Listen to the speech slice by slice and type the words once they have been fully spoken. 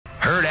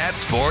Hurrdat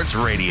Sports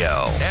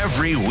Radio.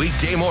 Every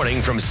weekday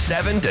morning from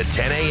 7 to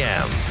 10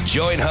 a.m.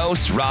 Join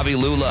hosts Ravi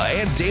Lula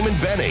and Damon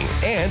Benning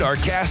and our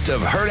cast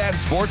of Hurrdat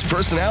Sports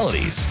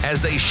personalities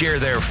as they share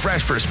their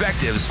fresh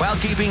perspectives while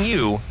keeping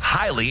you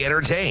highly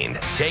entertained.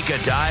 Take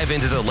a dive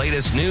into the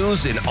latest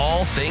news in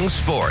all things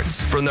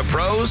sports, from the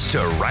pros to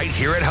right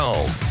here at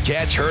home.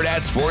 Catch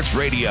Hurrdat Sports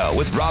Radio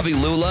with Ravi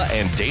Lula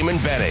and Damon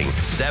Benning,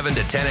 7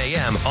 to 10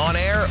 a.m. on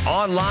air,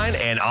 online,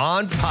 and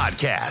on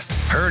podcast.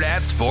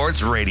 Hurrdat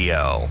Sports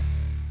Radio.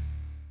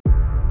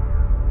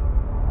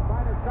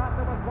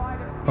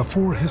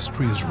 Before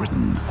history is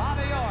written,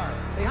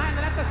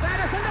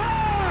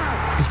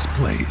 it's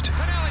played.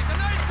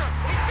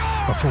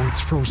 Before it's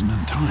frozen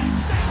in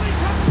time,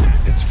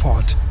 it's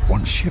fought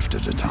one shift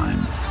at a time.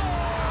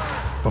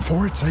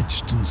 Before it's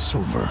etched in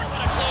silver,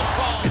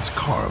 it's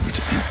carved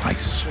in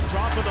ice.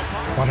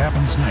 What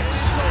happens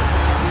next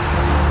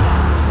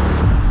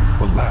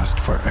will last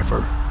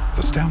forever.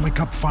 The Stanley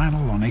Cup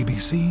Final on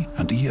ABC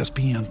and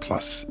ESPN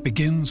Plus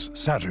begins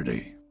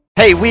Saturday.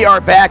 Hey, we are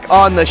back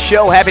on the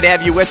show. Happy to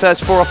have you with us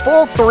for a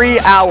full 3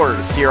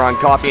 hours here on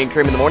Coffee and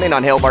Cream in the Morning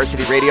on Hail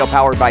Varsity Radio,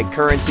 powered by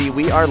Currency.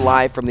 We are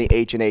live from the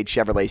H&H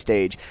Chevrolet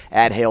stage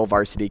at Hail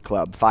Varsity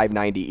Club,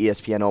 590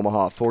 ESPN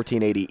Omaha,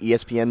 1480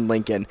 ESPN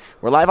Lincoln.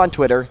 We're live on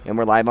Twitter, and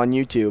we're live on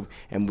YouTube,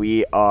 and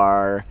we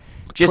are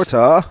just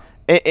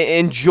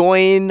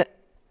enjoying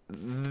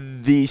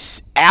the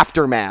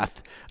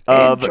aftermath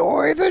of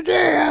Enjoy the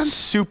dance.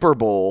 Super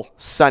Bowl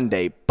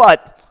Sunday.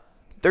 But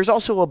there's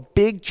also a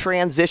big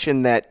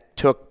transition that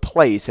took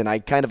place, and I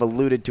kind of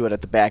alluded to it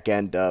at the back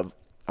end of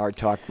our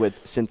talk with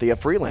Cynthia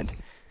Freeland.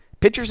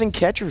 Pitchers and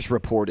catchers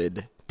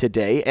reported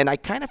today, and I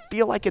kind of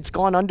feel like it's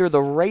gone under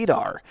the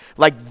radar.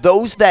 Like,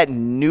 those that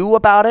knew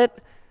about it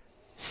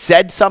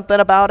said something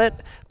about it,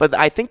 but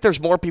I think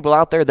there's more people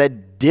out there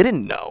that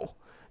didn't know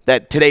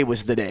that today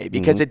was the day,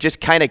 because it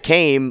just kind of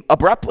came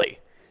abruptly.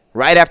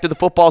 Right after the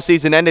football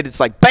season ended, it's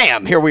like,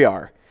 bam, here we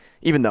are.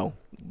 Even though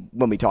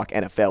when we talk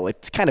NFL,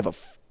 it's kind of a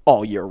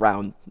all year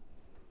round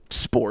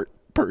sport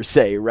per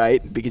se,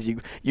 right? Because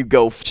you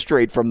go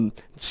straight from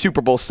Super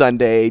Bowl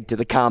Sunday to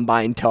the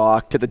combine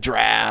talk to the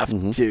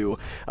draft to,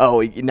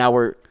 now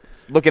we're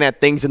looking at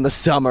things in the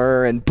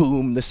summer and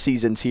boom, the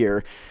season's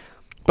here.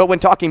 But when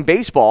talking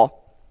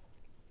baseball,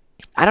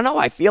 I don't know,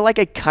 I feel like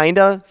it kind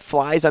of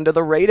flies under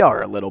the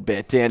radar a little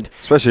bit. And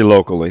especially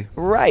locally.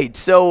 Right.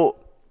 So,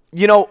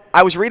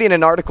 I was reading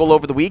an article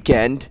over the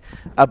weekend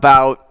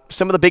about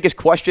some of the biggest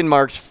question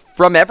marks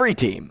from every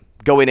team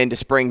going into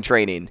spring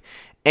training.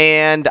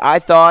 And I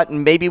thought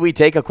maybe we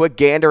take a quick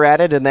gander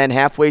at it, and then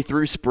halfway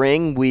through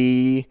spring,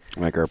 we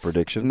make our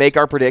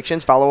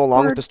predictions, follow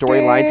along with the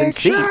storylines and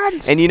see.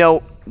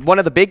 And, one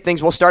of the big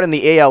things, we'll start in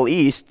the AL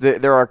East.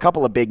 There are a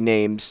couple of big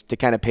names to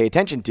kind of pay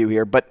attention to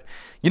here. But,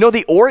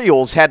 the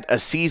Orioles had a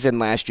season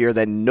last year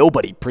that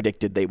nobody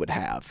predicted they would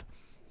have.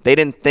 They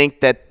didn't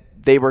think that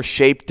they were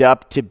shaped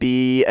up to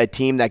be a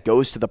team that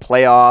goes to the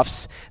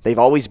playoffs. They've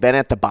always been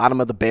at the bottom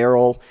of the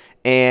barrel.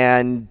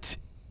 And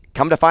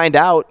come to find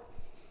out,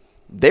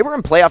 they were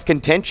in playoff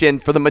contention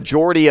for the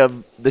majority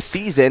of the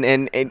season.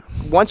 And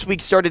once we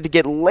started to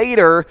get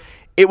later,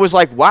 it was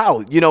like,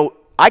 wow,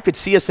 I could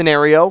see a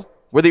scenario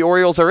where the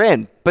Orioles are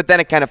in. But then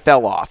it kind of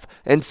fell off.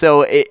 And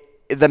so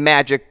the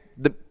magic,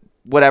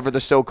 whatever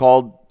the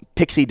so-called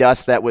pixie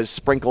dust that was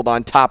sprinkled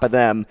on top of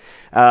them,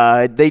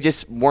 they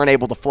just weren't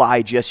able to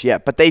fly just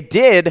yet. But they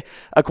did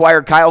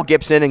acquire Kyle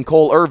Gibson and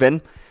Cole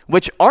Irvin,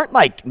 which aren't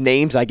like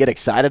names I get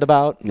excited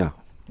about. No.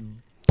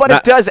 But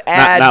it does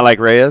add. Not like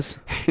Reyes.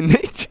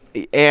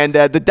 And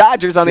the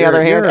Dodgers, on the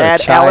other hand,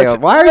 add child.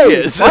 Alex Why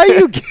Reyes. are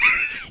you?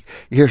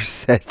 You're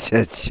such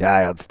a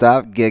child.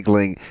 Stop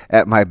giggling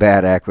at my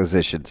bad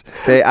acquisitions.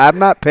 I'm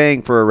not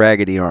paying for a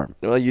raggedy arm.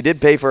 Well, you did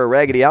pay for a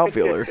raggedy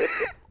outfielder.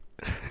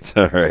 It's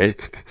all right.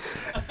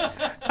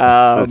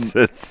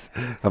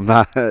 I'm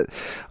not.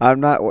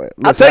 Listen,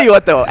 I'll tell you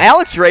what, though.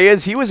 Alex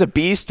Reyes, he was a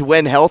beast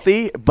when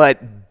healthy,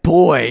 but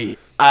boy,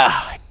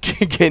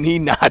 can he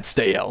not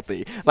stay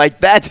healthy? Like,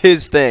 that's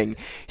his thing.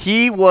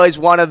 He was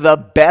one of the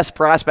best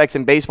prospects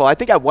in baseball. I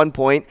think at one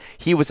point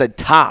he was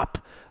atop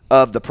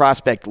of the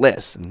prospect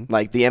list,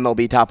 like the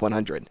MLB Top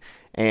 100.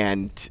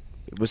 And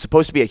was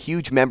supposed to be a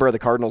huge member of the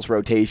Cardinals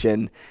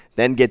rotation,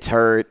 then gets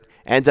hurt,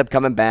 ends up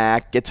coming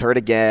back, gets hurt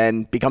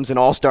again, becomes an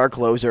all-star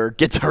closer,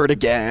 gets hurt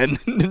again.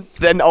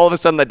 Then all of a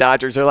sudden the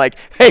Dodgers are like,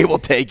 hey, we'll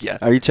take you.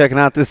 Are you checking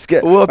out this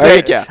guy? We'll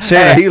take you.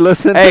 Shane, are you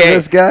listening to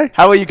this guy?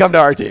 How will you come to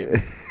our team?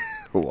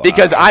 Wow.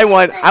 Because I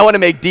want to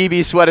make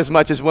DB sweat as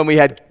much as when we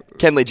had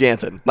Kenley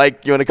Jansen.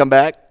 Like, you want to come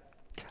back?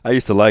 I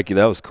used to like you.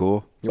 That was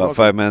cool. About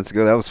 5 minutes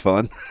ago, that was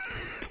fun.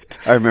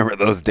 I remember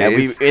those days.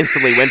 And we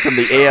instantly went from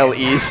the AL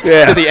East to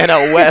the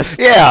NL West.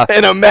 Yeah.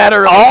 In a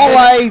matter of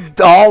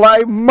all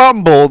I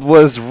mumbled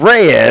was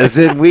Reyes,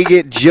 and we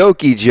get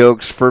jokey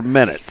jokes for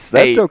minutes.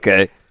 That's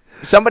okay.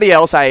 Somebody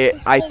else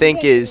I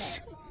think is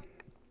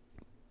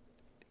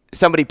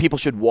somebody people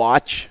should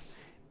watch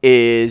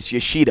is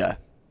Yoshida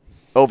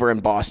over in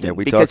Boston. Yeah,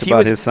 we talked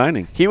about his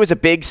signing. He was a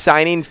big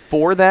signing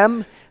for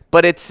them,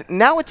 but it's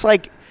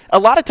like a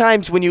lot of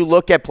times when you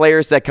look at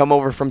players that come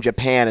over from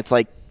Japan, it's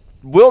like,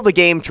 will the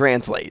game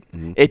translate?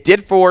 Mm-hmm. It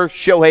did for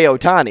Shohei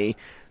Ohtani,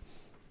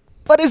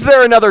 but is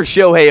there another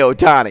Shohei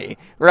Ohtani,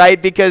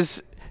 right?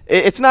 Because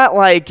it's not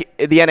like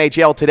the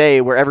NHL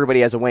today where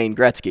everybody has a Wayne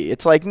Gretzky.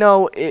 It's like,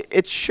 no,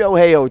 it's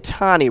Shohei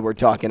Ohtani we're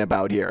talking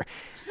about here.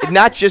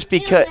 Not just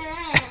because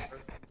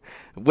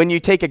when you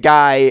take a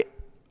guy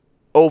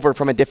over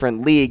from a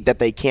different league that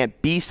they can't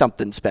be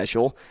something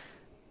special,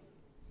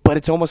 but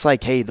it's almost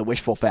like, hey, the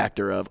wishful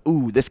factor of,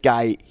 ooh, this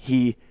guy,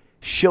 he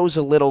shows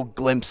a little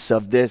glimpse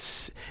of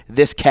this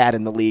cat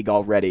in the league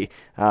already.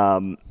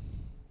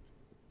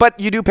 But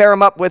you do pair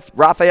him up with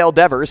Rafael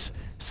Devers,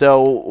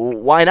 so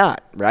why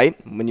not, right?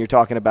 When you're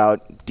talking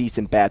about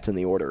decent bats in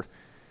the order.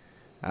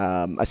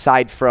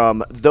 Aside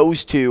from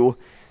those two,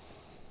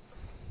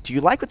 do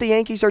you like what the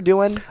Yankees are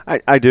doing?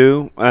 I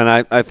do, and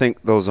I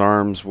think those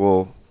arms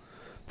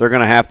they're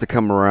going to have to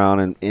come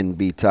around and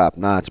be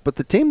top-notch. But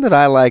the team that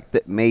I like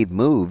that made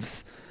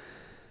moves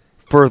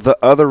for the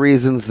other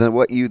reasons than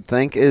what you'd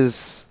think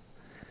is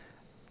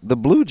the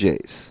Blue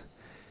Jays.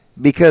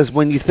 Because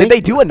when you think... Did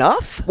they do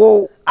enough?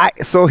 Well,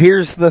 so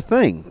here's the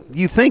thing.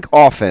 You think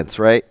offense,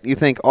 right? You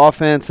think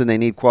offense, and they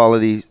need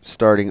quality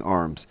starting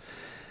arms.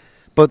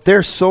 But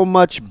they're so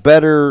much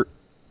better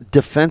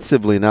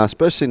defensively now,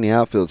 especially in the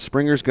outfield.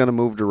 Springer's going to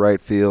move to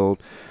right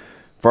field.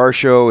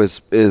 Varsho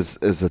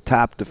is a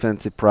top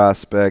defensive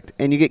prospect.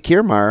 And you get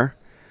Kiermaier,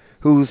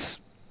 who's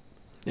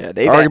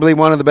arguably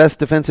one of the best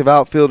defensive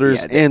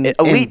outfilders in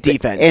elite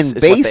defense in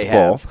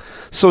baseball.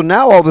 So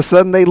now all of a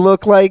sudden they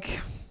look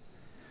like...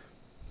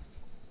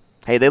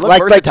 Hey, they look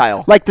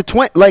versatile. Like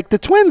the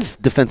Twins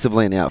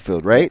defensively in the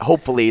outfield, right?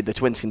 Hopefully the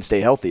Twins can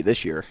stay healthy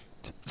this year.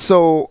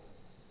 So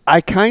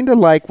I kind of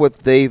like what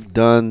they've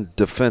done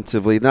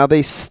defensively. Now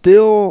they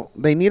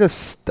need a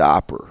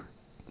stopper.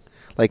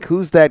 Like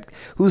who's the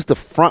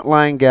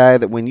frontline guy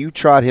that when you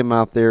trot him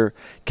out there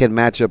can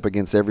match up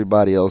against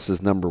everybody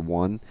else's number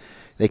one?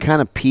 They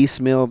kind of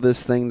piecemeal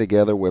this thing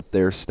together with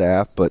their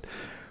staff, but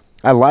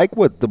I like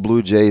what the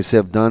Blue Jays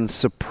have done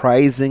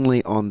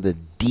surprisingly on the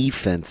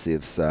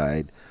defensive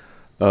side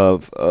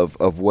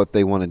of what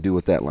they want to do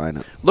with that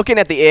lineup. Looking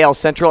at the AL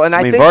Central, and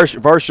I think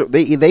Varsho,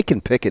 they can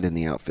pick it in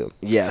the outfield.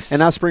 Yes. And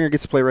now Springer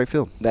gets to play right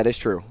field. That is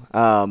true.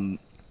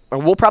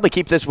 We'll probably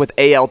keep this with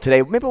AL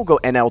today. Maybe we'll go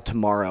NL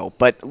tomorrow.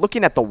 But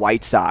looking at the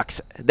White Sox,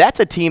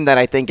 that's a team that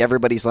I think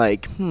everybody's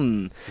like,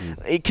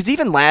 Because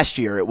even last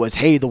year it was,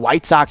 hey, the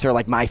White Sox are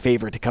like my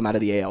favorite to come out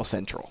of the AL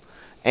Central.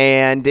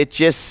 And it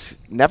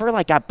just never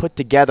got put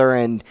together.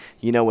 And,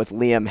 with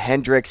Liam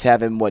Hendricks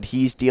having what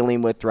he's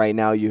dealing with right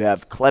now, you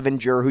have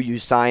Clevenger who you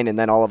sign, and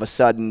then all of a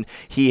sudden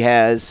he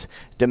has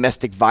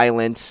domestic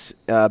violence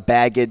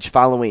baggage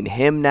following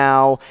him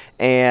now.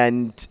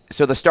 And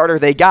so the starter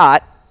they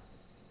got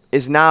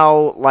is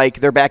now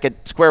they're back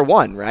at square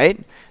one, right?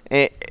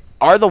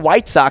 Are the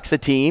White Sox a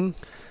team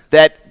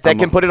that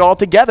can put it all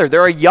together?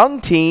 They're a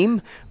young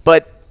team,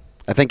 but...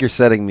 I think you're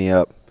setting me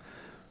up.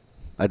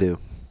 I do.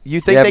 You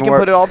think they can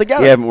put it all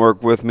together? You haven't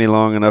worked with me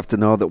long enough to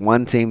know that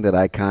one team that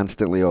I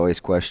constantly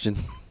always question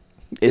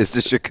is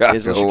the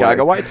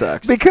Chicago White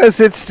Sox. Because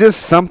it's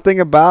just something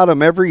about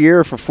them. Every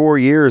year for 4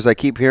 years, I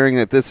keep hearing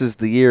that this is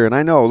the year. And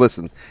I know,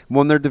 listen,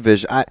 won their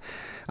division.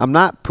 I'm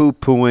not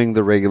poo-pooing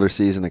the regular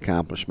season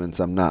accomplishments.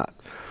 I'm not.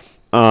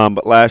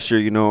 But last year,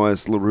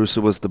 as La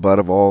Russa was the butt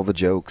of all the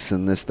jokes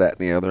and this, that, and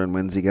the other, and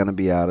when's he going to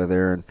be out of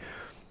there?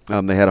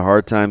 And they had a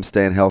hard time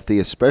staying healthy,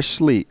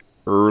 especially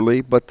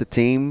early. But the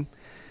team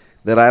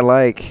that I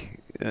like,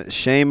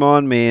 shame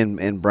on me,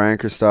 and Brian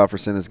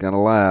Christopherson is going to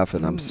laugh.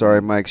 And I'm sorry,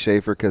 Mike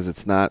Schaefer, because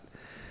it's not,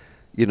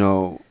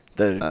 the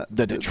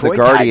Detroit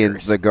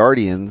Tigers. The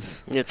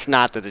Guardians. It's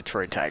not the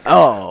Detroit Tigers.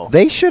 Oh.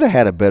 They should have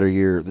had a better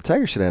year. The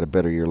Tigers should have had a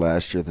better year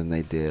last year than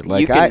they did.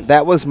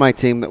 That was my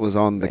team that was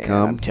on the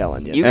come. I'm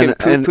telling you. You can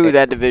poo-poo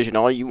that division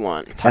all you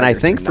want. Tigers, and I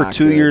think for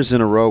 2 years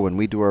in a row, when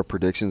we do our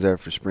predictions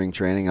after spring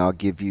training, I'll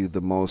give you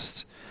the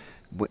most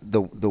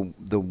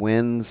the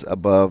wins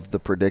above the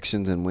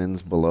predictions and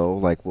wins below.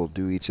 We'll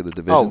do each of the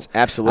divisions. Oh,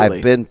 absolutely.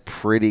 I've been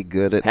pretty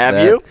good at that.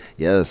 Have you?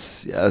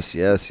 Yes.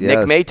 Nick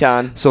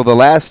Maton. So the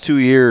last 2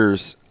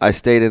 years, I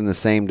stayed in the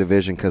same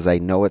division because I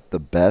know it the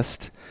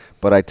best.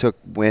 But I took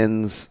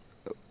wins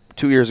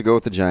 2 years ago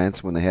with the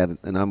Giants when they had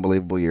an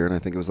unbelievable year, and I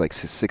think it was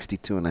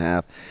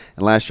 62.5.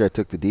 And last year I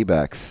took the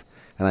D-backs,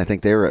 and I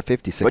think they were at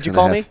 56.5. What'd you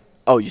call me?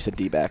 Oh, you said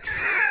D-backs.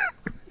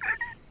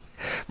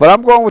 But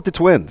I'm going with the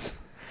Twins.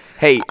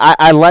 Hey,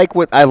 I like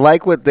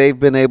what they've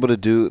been able to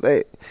do.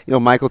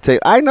 Michael Taylor.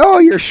 I know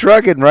you're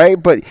shrugging, right?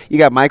 But you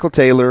got Michael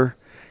Taylor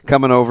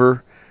coming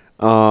over,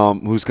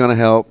 who's going to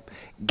help.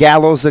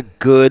 Gallo's a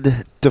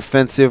good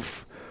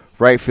defensive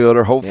right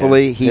fielder.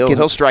 Hopefully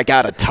he'll strike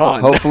out a ton.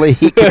 Hopefully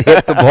he can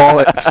hit the ball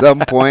at some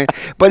point.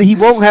 But he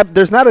won't have.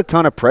 There's not a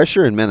ton of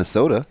pressure in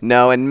Minnesota.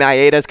 No, and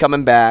Maeda's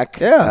comoming back.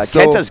 Yeah,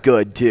 Kenta's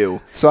good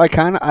too. So I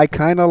kind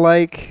of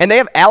like. And they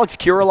have Alex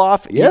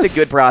Kirilloff. Yes, he's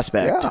a good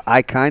prospect. Yeah,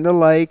 I kind of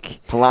like.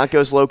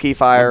 Polanco's low-key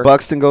fire.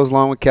 Buxton goes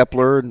along with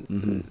Kepler.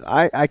 Mm-hmm.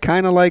 I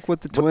kind of like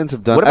what the Twins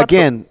have done.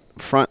 Again,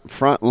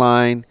 front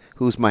line.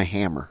 Who's my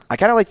hammer? I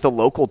kind of like the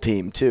local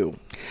team too.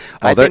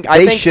 Oh, I think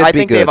be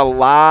they have a good.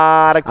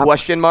 lot of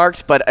question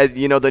marks, but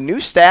the new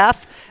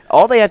staff,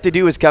 all they have to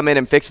do is come in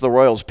and fix the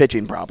Royals'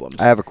 pitching problems.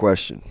 I have a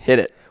question. Hit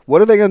it.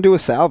 What are they going to do with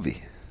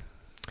Salvi?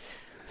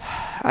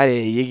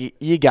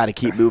 You got to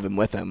keep moving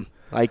with him.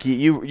 Like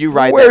you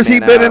ride. Where's that he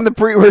man been out. in the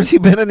Where's he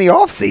been in the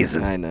off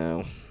season? I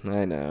know.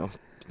 I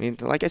mean,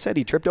 like I said,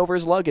 he tripped over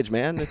his luggage,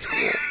 man. It's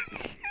cool.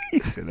 He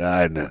said,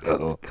 "I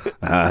know.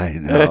 I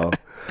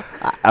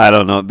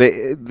don't know."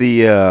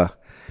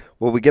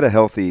 We get a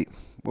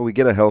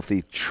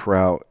healthy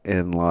Trout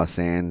in Los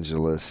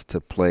Angeles to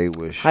play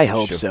with. I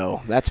hope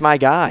so. That's my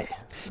guy.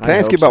 Can I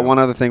ask you about one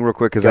other thing real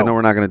quick? Because I know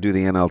we're not going to do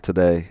the NL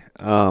today.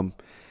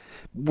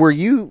 Were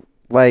you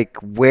like,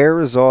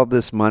 where is all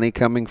this money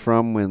coming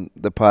from when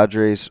the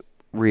Padres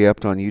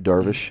re-upped on you,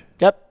 Darvish?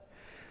 Yep.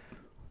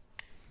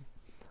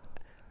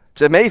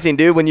 It's amazing,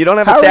 dude. When you don't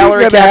have a How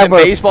salary are you gonna cap in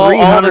have baseball, a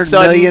all of a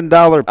sudden, $300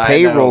 million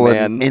payroll I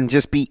know, man. and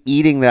just be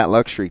eating that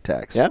luxury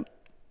tax? Yep.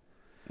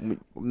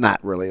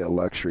 Not really a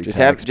luxury Just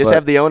tax.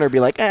 have the owner be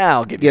like,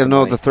 I'll give you some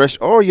money. the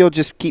threshold, or you'll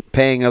just keep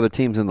paying other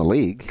teams in the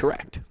league.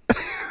 Correct.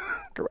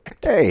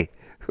 Correct. Hey,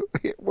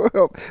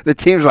 well, the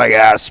team's like,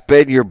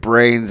 spend your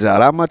brains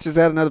out. How much is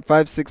that? Another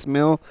 $5-6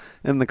 million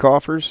in the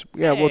coffers?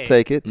 Yeah, we'll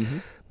take it. Mm-hmm.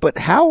 But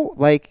how?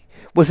 Like,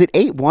 was it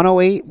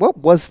 108? What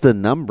was the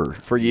number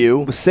For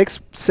you? It was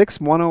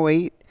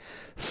 108,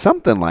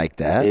 something like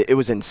that. It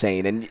was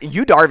insane. And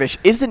Yu Darvish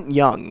isn't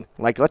young.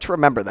 Like, let's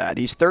remember that.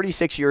 He's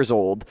 36 years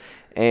old,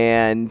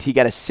 and he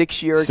got a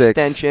 6-year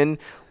extension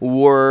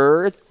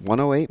worth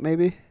 108,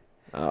 maybe.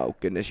 Oh,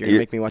 goodness. You're going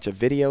to make me watch a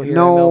video here?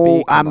 No,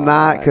 MLB? Come I'm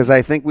not, on. because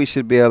I think we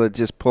should be able to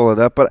just pull it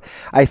up. But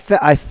I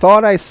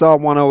thought I saw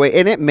 108,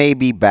 and it may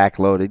be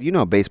backloaded. You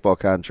know, baseball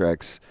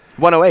contracts.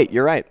 108,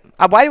 you're right.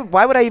 Why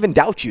would I even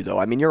doubt you, though?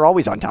 I mean, you're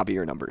always on top of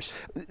your numbers.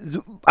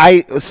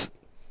 I don't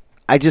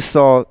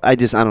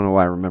know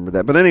why I remember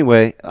that. But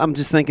anyway, I'm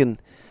just thinking,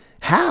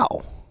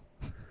 how?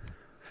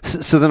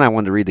 So then I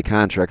wanted to read the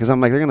contract, because I'm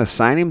like, they're going to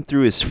sign him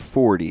through his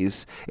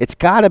 40s. It's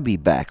got to be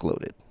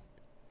backloaded.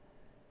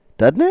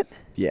 Doesn't it?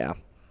 Yeah.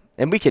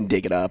 And we can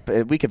dig it up.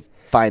 We could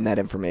find that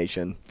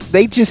information.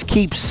 They just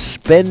keep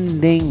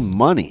spending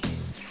money.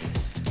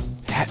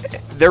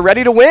 They're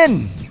ready to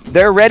win.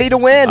 They're ready to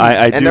win.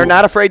 And they're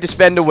not afraid to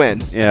spend to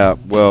win. Yeah,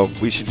 well,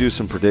 we should do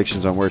some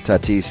predictions on where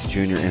Tatis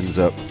Jr. ends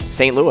up.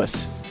 St.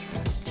 Louis.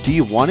 Do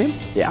you want him?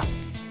 Yeah.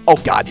 Oh,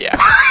 God, yeah.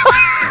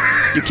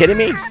 You kidding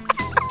me?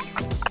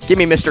 Give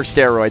me Mr.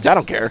 Steroids. I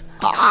don't care.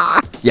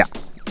 Yeah.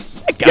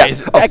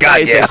 That guy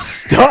is a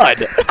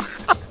stud.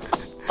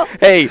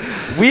 Hey,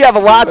 we have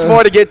lots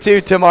more to get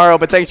to tomorrow,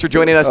 but thanks for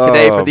joining us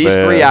today for these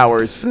 3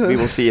 hours. We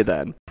will see you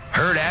then.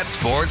 Herd at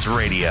Sports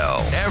Radio,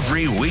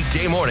 every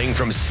weekday morning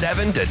from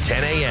 7 to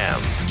 10 a.m.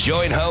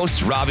 Join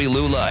hosts Robbie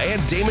Lula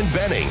and Damon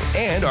Benning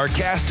and our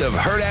cast of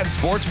Herd at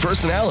Sports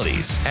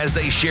personalities as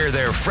they share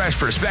their fresh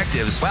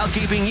perspectives while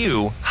keeping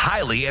you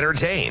highly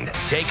entertained.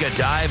 Take a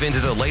dive into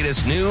the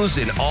latest news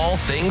in all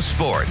things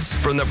sports,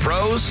 from the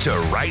pros to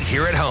right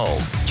here at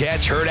home.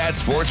 Catch Herd at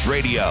Sports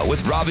Radio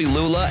with Robbie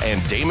Lula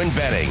and Damon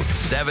Benning,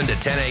 7 to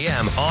 10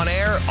 a.m. on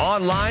air,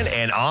 online,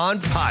 and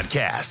on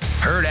podcast.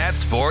 Herd at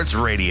Sports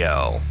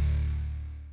Radio.